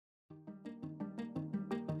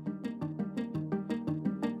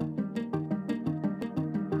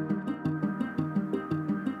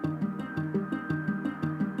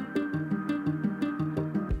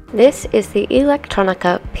This is the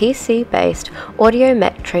Electronica PC-based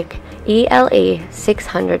Audiometric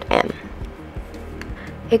ELE600M.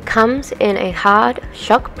 It comes in a hard,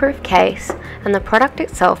 shockproof case, and the product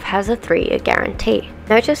itself has a 3-year guarantee.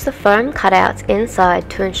 Notice the foam cutouts inside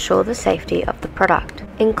to ensure the safety of the product.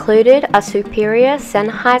 Included are superior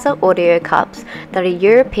Sennheiser audio cups that are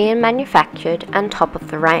European manufactured and top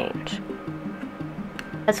of the range,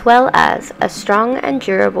 as well as a strong and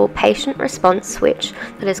durable patient response switch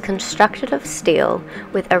that is constructed of steel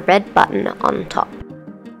with a red button on top.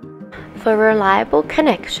 For reliable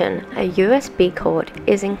connection, a USB cord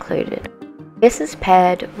is included. This is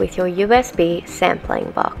paired with your USB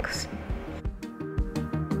sampling box.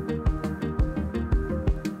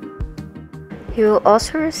 You will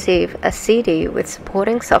also receive a CD with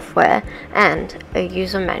supporting software and a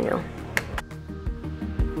user manual.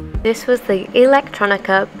 This was the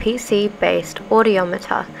Electronica PC-based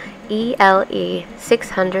Audiometer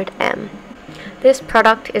ELE600M. This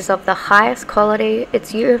product is of the highest quality,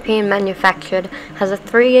 it's European manufactured, has a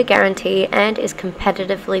 3-year guarantee and is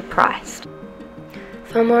competitively priced.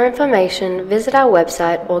 For more information, visit our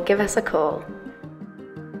website or give us a call.